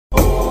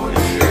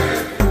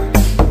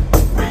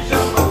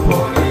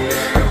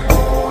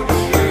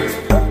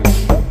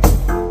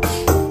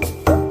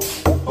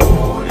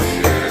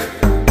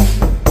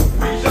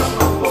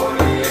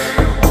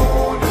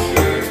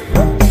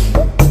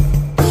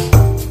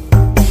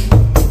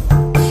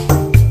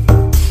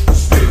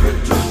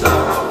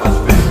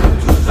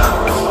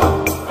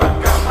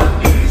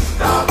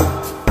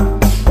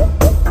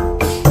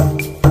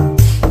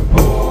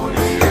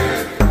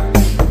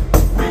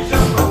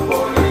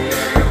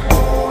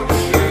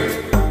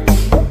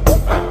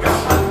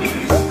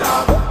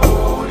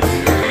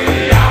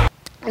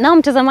Na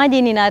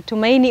mtazamaji,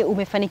 ninatumaini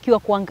umefanikiwa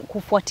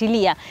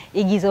kufuatilia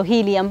igizo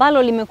hili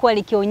ambalo limekuwa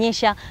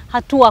likionyesha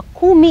hatua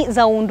 10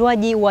 za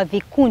uundwaji wa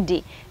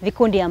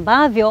vikundi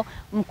ambavyo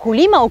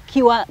mkulima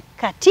ukiwa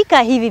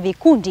katika hivi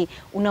vikundi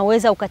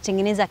unaweza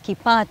ukatengeneza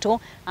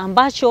kipato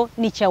ambacho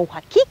ni cha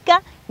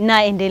uhakika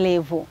na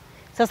endelevu.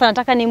 Sasa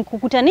nataka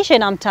nimkukutanishe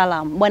na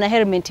mtaalamu Bwana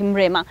Helmet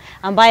Mrema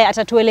ambaye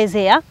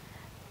atatuelezea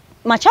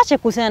machache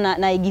kuhusiana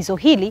na igizo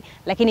hili,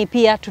 lakini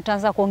pia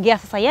tutaanza kuongea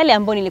sasa yale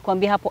ambayo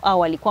nilikuambia hapo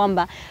awali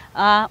kwamba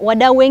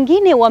wadau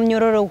wengine wa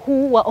mnyororo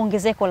huu wa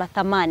ongezeko la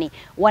thamani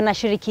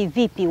wanashiriki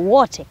vipi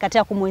wote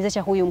katika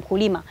kumwezesha huyu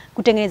mkulima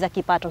kutengeneza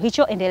kipato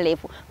hicho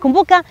endelevu.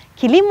 Kumbuka,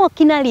 kilimo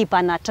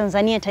kinalipa na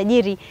Tanzania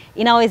tajiri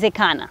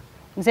inawezekana.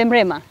 Mzee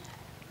Mrema.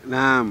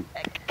 Naam.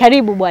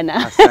 Karibu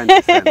bwana.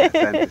 Asante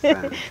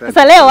sana.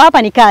 Sasa leo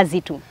hapa ni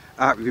kazi tu.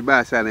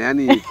 Vibaya sana.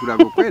 Yaani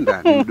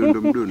tunapokwenda ni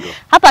mdundo.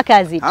 Hapa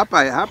kazi tu.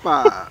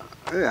 Hapa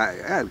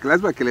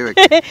lazima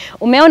kileweke.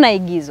 Umeona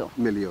igizo?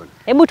 Umeliona.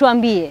 Hebu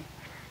tuambie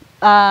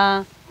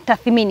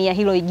tathmini ya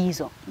hilo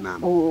igizo.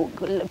 Naam.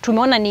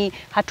 Tumeona ni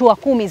hatua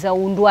 10 za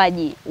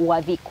uundwaji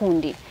wa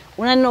vikundi.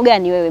 Una neno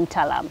gani wewe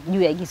mtaalamu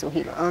juu ya igizo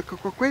hilo?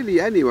 Kwa kweli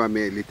yani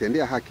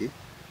wamelitendea haki.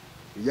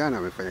 Vijana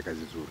wamefanya kazi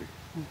nzuri.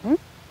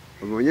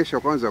 Wameonyesha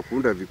kwanza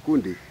kuunda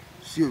vikundi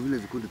sio vile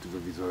vikundi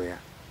tulivyovizoea.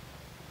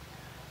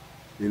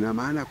 Nina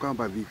maana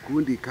kwamba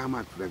vikundi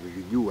kama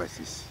tunavyojua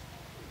sisi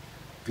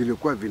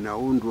vilikuwa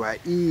vinaundwa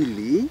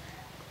ili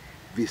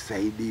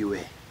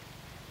visaidiwe,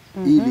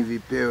 ili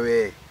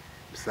vipewe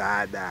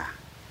msaada,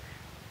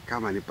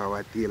 kama ni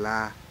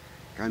pawatila,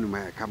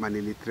 kama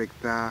ni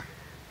trekta,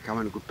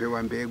 kama ni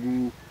kupewa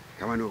mbegu,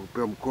 kama ni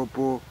kupewa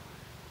mkopo,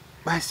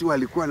 basi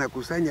walikuwa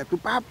nakusanya tu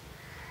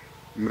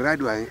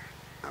mradi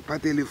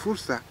apate ile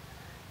fursa,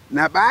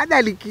 na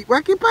baada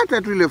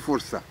wakipata tu ile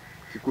fursa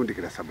kikundi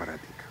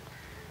kinasambaratika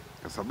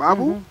kwa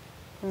sababu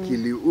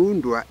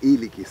kiliundwa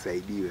ili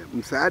kisaidiwe.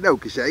 Msaada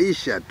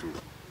ukishaisha tu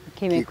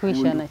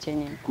kimekwisha na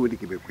chenye kikundi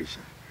kimekwisha.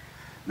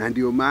 Na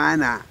ndio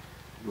maana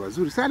ni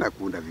wazuri sana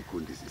kuunda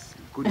vikundi sisi.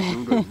 Vikundi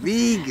vinaundwa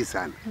vingi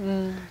sana.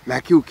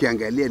 Lakini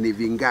ukiangalia ni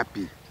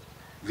vingapi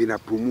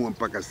vinapumua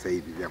mpaka sasa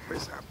hivi vya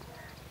kuhesabu.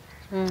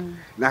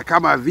 Na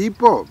kama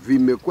vipo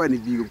vimekuwa ni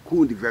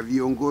vikundi vya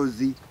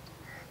viongozi.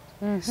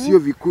 Sio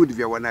vikundi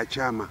vya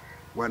wanachama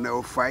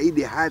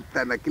wanaofaidi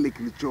hata na kile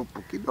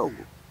kilichopo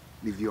kidogo,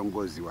 ni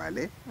viongozi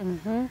wale.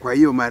 Kwa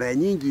hiyo mara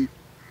nyingi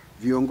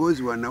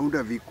viongozi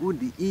wanaunda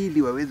vikundi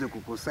ili waweze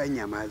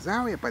kukusanya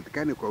mazao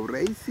yapatikane kwa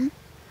urahisi,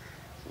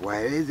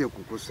 waweze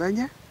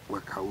kukusanya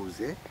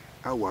wakauze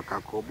au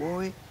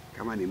wakakoboe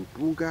kama ni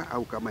mpunga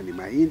au kama ni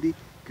mahindi,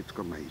 kitu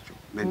kama hicho.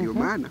 Na ndio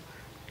maana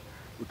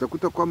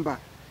utakuta kwamba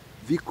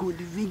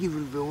vikundi vingi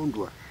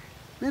vilivyoundwa,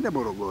 nenda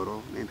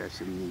Morogoro, nenda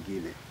sehemu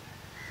nyingine,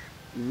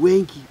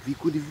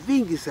 vikundi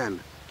vingi sana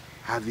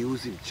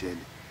haviuzi mchele.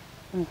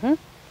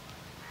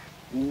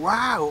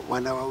 Wao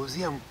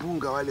wanawauzia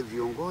mpunga wale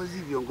viongozi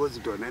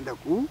ndio wanaenda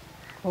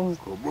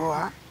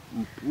kukoboa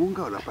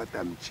mpunga,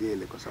 wanapata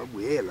mchele kwa sababu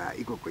hela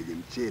iko kwenye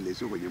mchele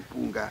sio kwenye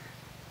mpunga.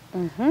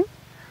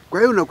 Kwa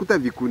hiyo unakuta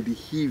vikundi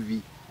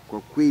hivi kwa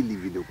kweli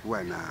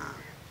vilikuwa na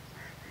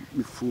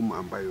mifumo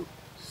ambayo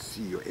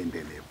sio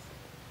endelevu.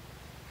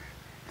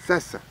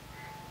 Sasa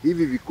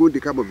hivi vikundi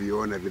kama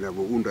viona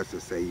vinavyoundwa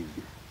sasa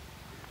hivi,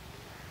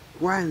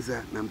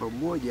 kwanza namba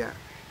moja,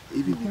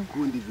 hivi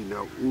vikundi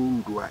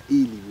vinaundwa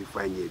ili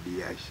vifanye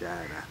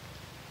biashara.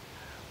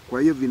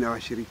 Kwa hiyo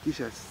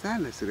vinawashirikisha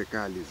sana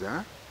serikali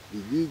za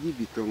vijiji,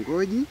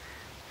 vitongoji,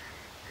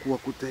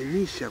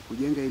 kuwakutanisha,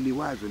 kujenga ili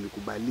wazo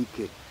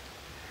likubalike.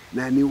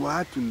 Na ni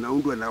watu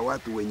linaundwa na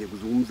watu wenye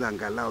kuzungumza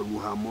angalau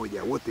lugha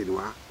moja, wote ni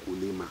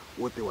wakulima,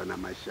 wote wana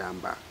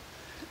mashamba,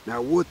 na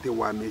wote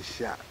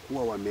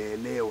wameshakuwa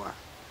wameelewa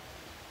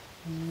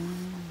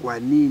kwa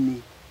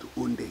nini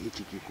tuunde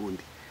hichi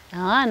kikundi.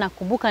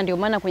 Nakumbuka ndio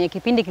maana kwenye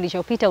kipindi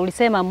kilichopita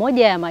ulisema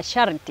moja ya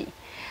masharti,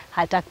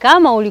 hata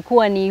kama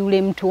ulikuwa ni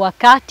yule mtu wa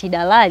kati,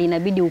 dalali,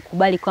 inabidi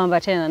ukubali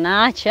kwamba tena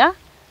naacha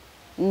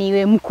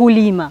niwe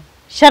mkulima.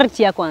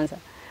 Sharti ya kwanza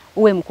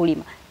uwe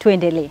mkulima.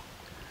 Tuendelee.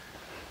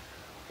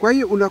 Kwa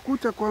hiyo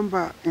unakuta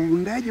kwamba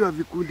uundaji wa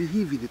vikundi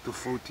hivi ni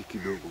tofauti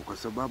kidogo, kwa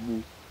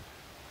sababu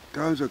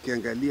kwanza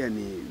ukiangalia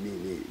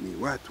ni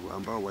watu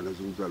ambao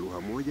wanazungumza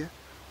lugha moja,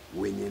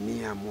 wenye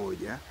nia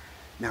moja,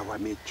 na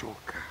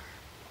wamechoka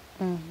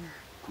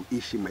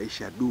kuishi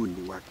maisha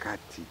duni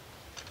wakati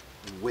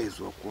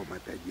uwezo wa kuwa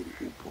matajiri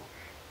upo,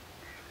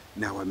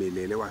 na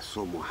wamelelewa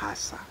somo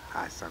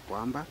hasa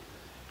kwamba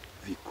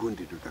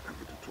vikundi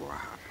tutakavyotoa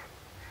hapa.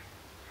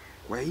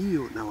 Kwa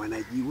hiyo na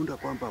wanajiunda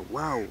kwamba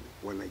wao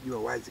wanajua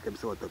wazi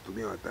kabisa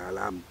watatumia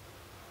wataalamu,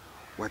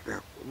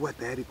 watakuwa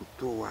tayari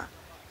kutoa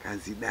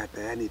kazi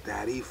data, yani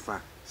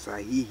taarifa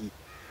sahihi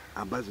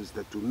ambazo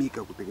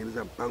zitatumika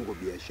kutengeneza mpango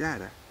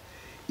biashara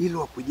ili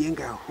wa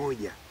kujenga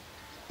hoja,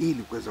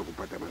 ili kuweza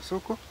kupata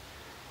masoko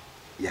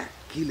ya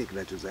kile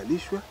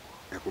kinachozalishwa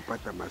na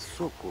kupata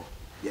masoko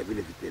ya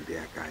vile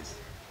vitendea kazi.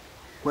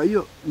 Kwa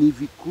hiyo ni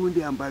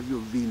vikundi ambavyo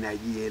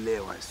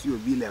vinajielewa, sio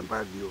vile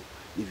ambavyo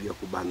ni vya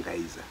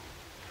kubangaiza.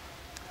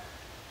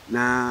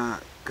 na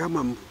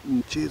kama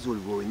mchezo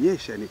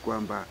ulivyoonyesha ni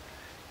kwamba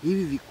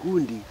hivi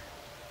vikundi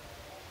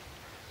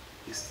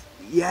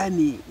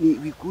yani ni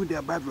vikundi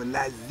ambavyo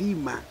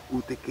lazima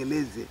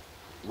utekeleze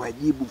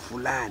wajibu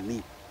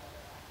fulani.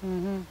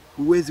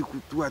 Huwezi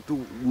kutua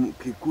tu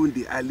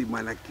kikundi ali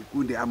mwana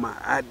kikundi ama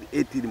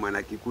eti ni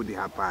mwana kikundi,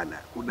 hapana.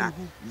 Kuna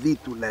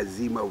vitu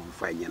lazima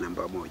uvifanye.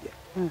 Namba moja,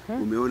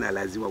 umeona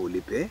lazima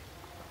ulipe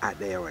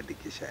ada ya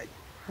uandikishaji.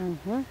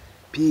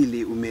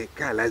 Pili,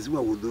 umekaa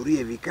lazima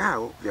uhudhurie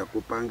vikao vya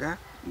kupanga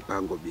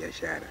mpango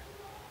biashara.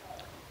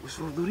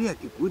 Usihudhuria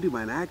kikundi,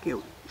 maana yake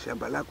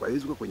shamba lako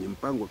haiwezi kuwa kwenye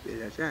mpango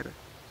biashara.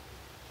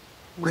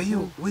 Kwa hiyo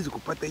huwezi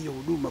kupata hiyo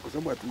huduma, kwa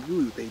sababu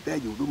hatujui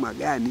utahitaji huduma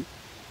gani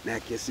na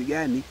kiasi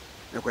gani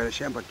na kwa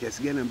shamba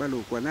kiasi gani ambalo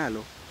uko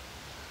nalo.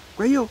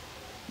 Kwa hiyo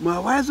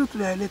mawazo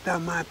tunayoleta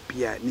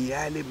mapya ni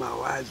yale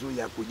mawazo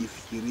ya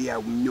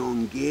kujifikiria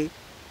mnyonge,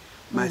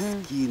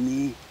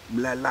 maskini,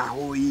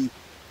 mlalahoi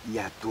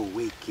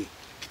yatoweke.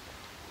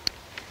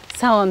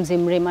 Sawa Mzee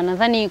Mrema,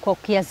 nadhani kwa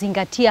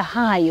kuyazingatia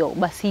hayo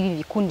basi hivi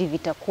vikundi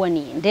vitakuwa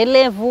ni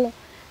endelevu,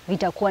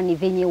 vitakuwa ni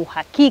vyenye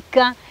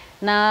uhakika,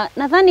 na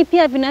nadhani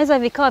pia vinaweza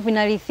vikawa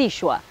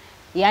vinarithishwa.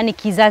 Yaani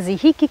kizazi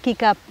hiki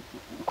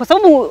kwa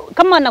sababu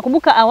kama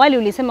nakumbuka awali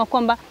ulisema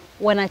kwamba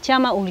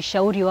wanachama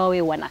ulishauri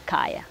wawe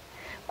wanakaya.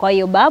 Kwa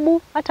hiyo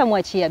babu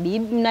atamwachia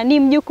bibi na ni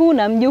mjukuu,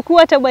 na mjukuu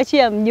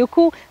atamwachia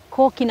mjukuu,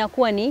 kwa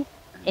kinakuwa ni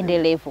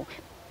endelevu.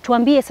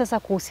 Tuambie sasa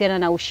kuhusiana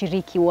na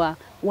ushiriki wa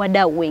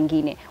wadau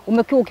wengine.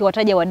 Umekuwa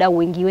ukiwataja wadau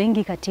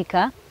wengi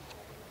katika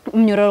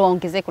mnyororo wa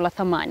ongezeko la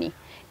thamani.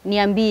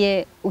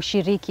 Niambie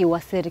ushiriki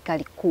wa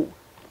serikali kuu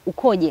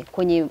ukoje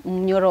kwenye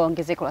mnyororo wa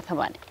ongezeko la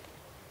thamani?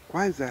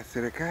 Kwanza,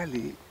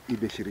 serikali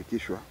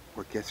imeshirikishwa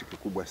kwa kiasi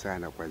kikubwa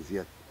sana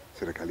kuanzia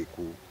serikali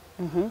kuu.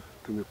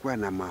 Tumekuwa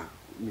na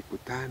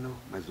mikutano,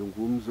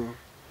 mazungumzo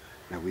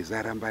na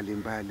wizara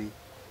mbalimbali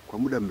kwa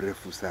muda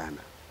mrefu sana.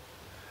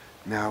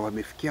 Na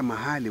wamefikia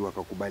mahali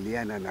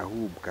wakakubaliana na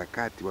huu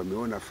mkakati,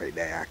 wameona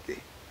faida yake.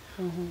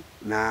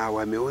 Na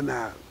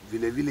wameona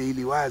vile vile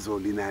hili wazo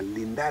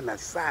linalindana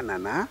sana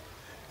na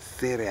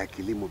sera ya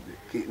kilimo,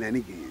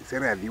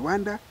 sera ya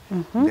viwanda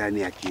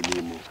ndani ya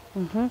kilimo.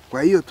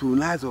 Kwa hiyo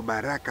tunazo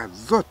baraka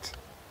zote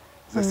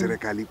za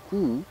serikali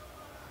kuu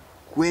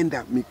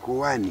kwenda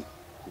mikoani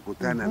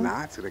kukutana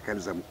na serikali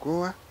za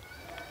mkoa,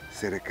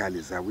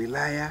 serikali za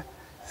wilaya,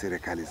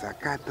 serikali za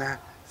kata,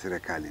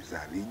 serikali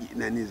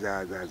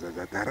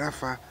za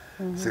tarafa,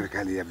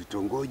 serikali ya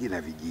vitongoji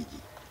na vijiji.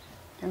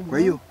 Kwa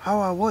hiyo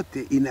hawa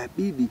wote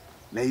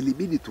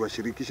ilibidi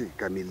tuwashirikishe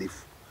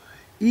kikamilifu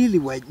ili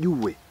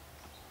wajue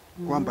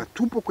kwamba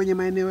tupo kwenye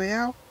maeneo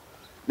yao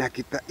na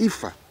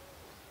kitaifa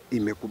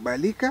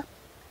imekubalika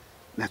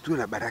na tuwe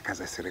na baraka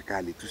za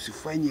serikali.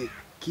 Tusifanye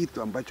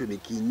kitu ambacho ni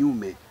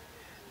kinyume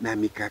na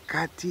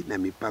mikakati na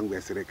mipango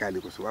ya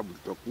serikali, kwa sababu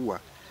tutakuwa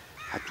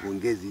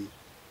hatuongezi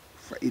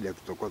faida,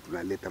 tutakuwa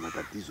tunaleta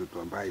matatizo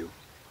tu ambayo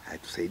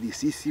hayatusaidii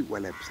sisi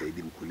wala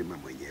hayatusaidii mkulima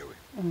mwenyewe.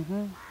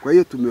 Kwa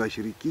hiyo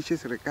tumewashirikisha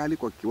serikali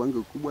kwa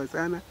kiwango kikubwa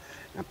sana,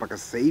 na mpaka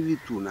sasa hivi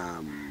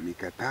tuna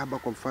mikataba,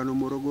 kwa mfano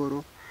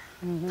Morogoro,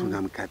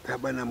 tuna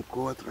mkataba na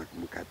mkoa, tuna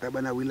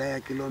mkataba na wilaya ya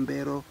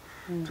Kilombero,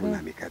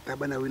 tuna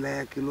mikataba na wilaya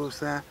ya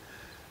Kilosa,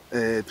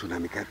 tuna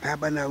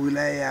mikataba na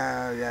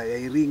wilaya ya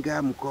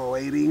Iringa, mkoa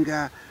wa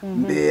Iringa,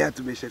 Mbeya.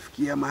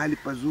 Tumeshafikia mahali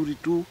pazuri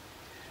tu.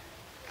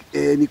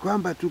 Ni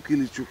kwamba tu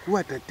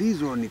kilichukua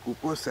tatizo ni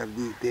kukosa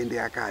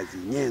vitendea kazi,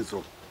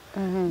 nyenzo.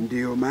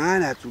 Ndio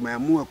maana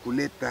tumeamua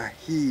kuleta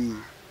hii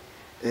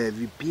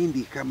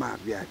vipindi kama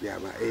vya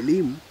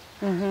elimu,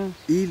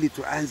 ili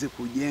tuanze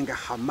kujenga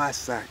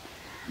hamasa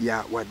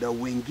ya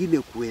wadau wengine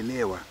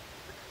kuelewa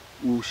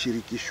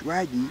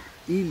ushirikishwaji,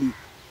 ili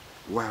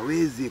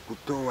waweze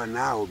kutoa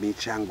nao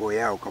michango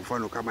yao. Kwa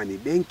mfano, kama ni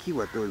benki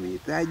watoe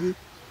mihitaji,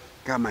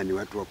 kama ni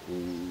watu wa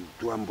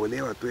kutoa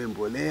mbolea watoe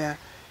mbolea,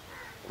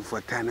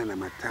 kufuatana na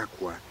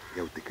matakwa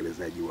ya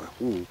utekelezaji wa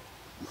huu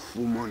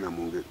mfumo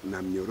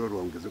na mnyororo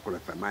wa ongezeko la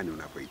thamani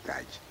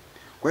unavyohitaji.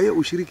 Kwa hiyo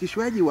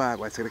ushirikishwaji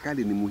wa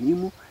serikali ni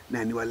muhimu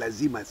na ni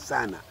walazima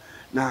sana.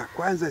 Na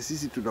kwanza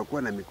sisi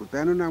tunakuwa na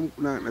mikutano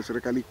na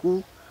serikali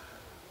kuu.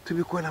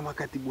 Tumekuwa na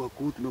makatibu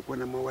wakuu, tumekuwa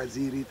na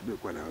mawaziri,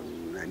 tumekuwa na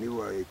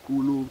wa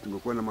Ikulu,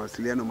 tumekuwa na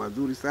mawasiliano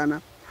mazuri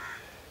sana.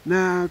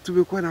 Na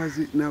tumekuwa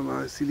na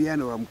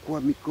mawasiliano wa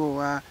mkoa,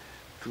 mikoa,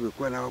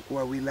 tumekuwa na wakuu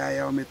wa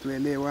wilaya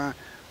wametuelewa,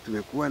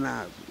 tumekuwa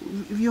na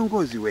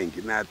viongozi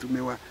wengi na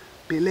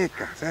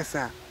tumewapeleka.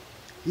 Sasa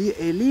hii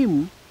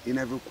elimu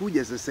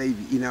inavyokuja sasa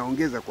hivi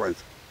inaongeza kwanza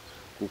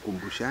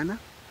kukumbushana,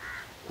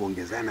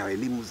 kuongezana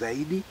elimu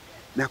zaidi,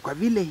 na kwa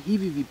vile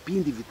hivi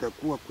vipindi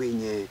vitakuwa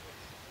kwenye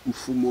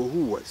mfumo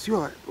huu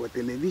sio wa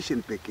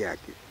television peke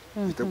yake,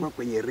 vitakuwa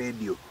kwenye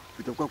radio,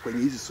 vitakuwa kwenye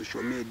hizi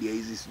social media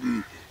hizi,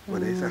 sijui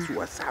wanaita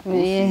WhatsApp,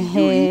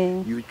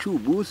 sijui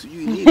YouTube,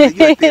 sijui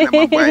nini, tena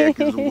mambo ya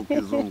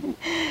kizungu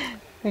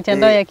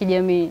mitandao ya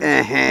kijamii.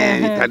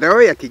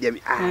 Mitandao ya kijamii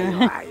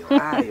hayo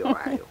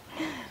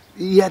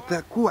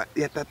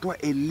yatatoa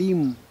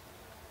elimu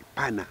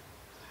pana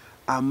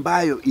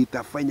ambayo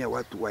itafanya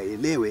watu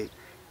waelewe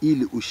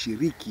ili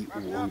ushiriki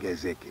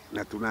uongezeke,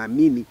 na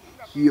tunaamini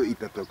hiyo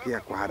itatokea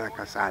kwa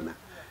haraka sana,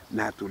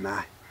 na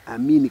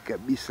tunaamini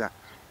kabisa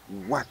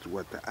watu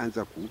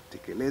wataanza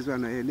kutekelezwa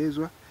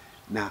naelezwa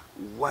na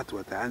watu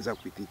wataanza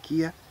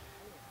kuitikia,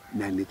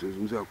 na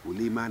nituzungumza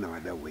wakulima na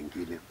wadau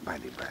wengine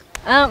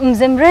mbalimbali.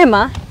 Mzee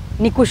Mrema,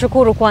 ni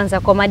kushukuru kwanza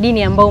kwa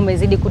madini ambayo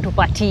umezidi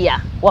kutupatia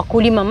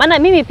wakulima, maana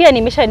mimi pia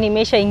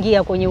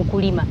nimeshaingia kwenye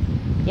ukulima.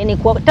 Yaani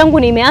tangu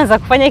nimeanza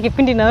kufanya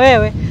kipindi na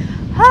wewe,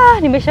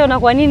 nimeshaona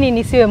kwa nini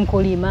nisiwe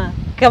mkulima,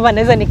 kama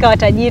naweza nikawa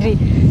tajiri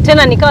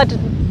tena nikawa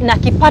na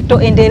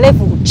kipato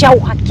endelevu cha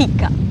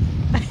uhakika.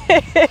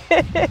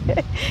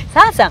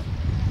 Sasa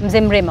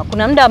Mzee Mrema,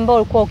 kuna muda ambao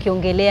ulikuwa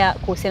ukiongelea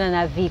kuhusiana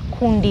na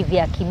vikundi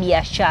vya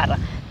kibiashara.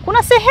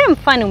 Kuna sehemu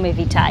fani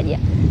umevitaja.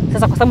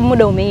 Sasa kwa sababu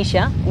muda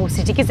umeisha,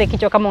 usitikise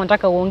kichwa kama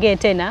unataka uongee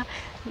tena,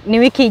 ni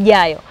wiki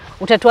ijayo.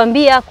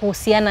 Utatuambia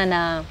kuhusiana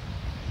na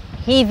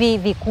hivi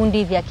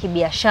vikundi vya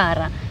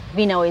kibiashara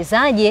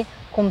vinawezaje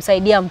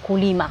kumsaidia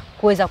mkulima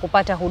kuweza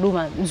kupata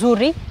huduma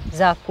nzuri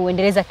za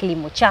kuendeleza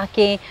kilimo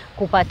chake,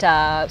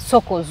 kupata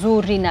soko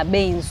zuri na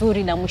bei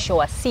nzuri, na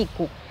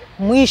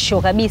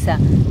mwisho kabisa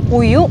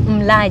huyu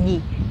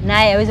mlaji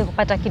naye aweze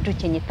kupata kitu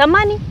chenye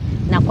thamani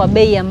na kwa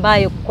bei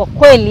ambayo kwa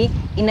kweli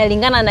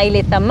inalingana na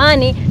ile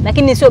thamani,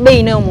 lakini sio bei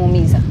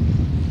inayomuumiza.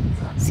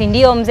 Si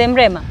ndio Mzee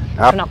Mrema?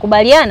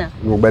 Tunakubaliana?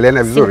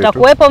 Tunakubaliana vizuri.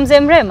 Tutakuwepo Mzee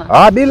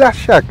Mrema? Bila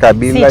shaka,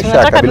 bila shaka,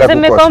 tunataka bila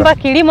tuseme kwamba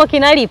kilimo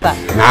kinalipa.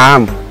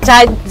 Naam.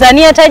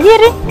 Tanzania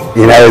tajiri?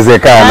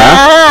 Inawezekana.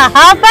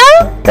 Hapa?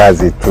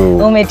 Kazi tu.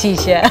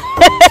 Umetisha.